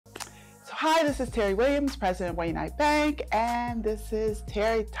Hi, this is Teri Williams, President OneUnited Bank, and this is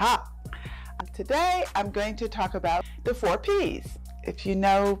Teri Talk. Today, I'm going to talk about the 4 Ps. If you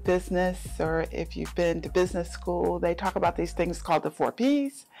know business or if you've been to business school, they talk about these things called the 4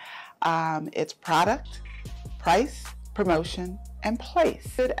 Ps. It's product, price, promotion, and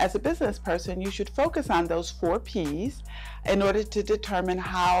place. As a business person, you should focus on those 4 Ps in order to determine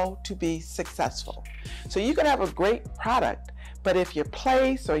how to be successful. So you could have a great product, but if your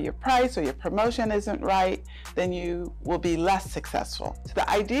place or your price or your promotion isn't right, then you will be less successful. So the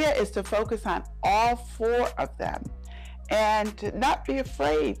idea is to focus on all 4 of them and to not be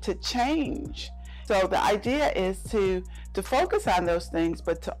afraid to change. So the idea is to focus on those things,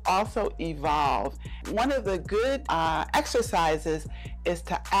 but to also evolve. One of the good exercises is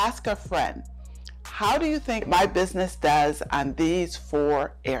to ask a friend, how do you think my business does on these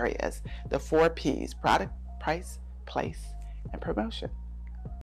 4 areas? The 4 Ps, product, price, place, and promotion.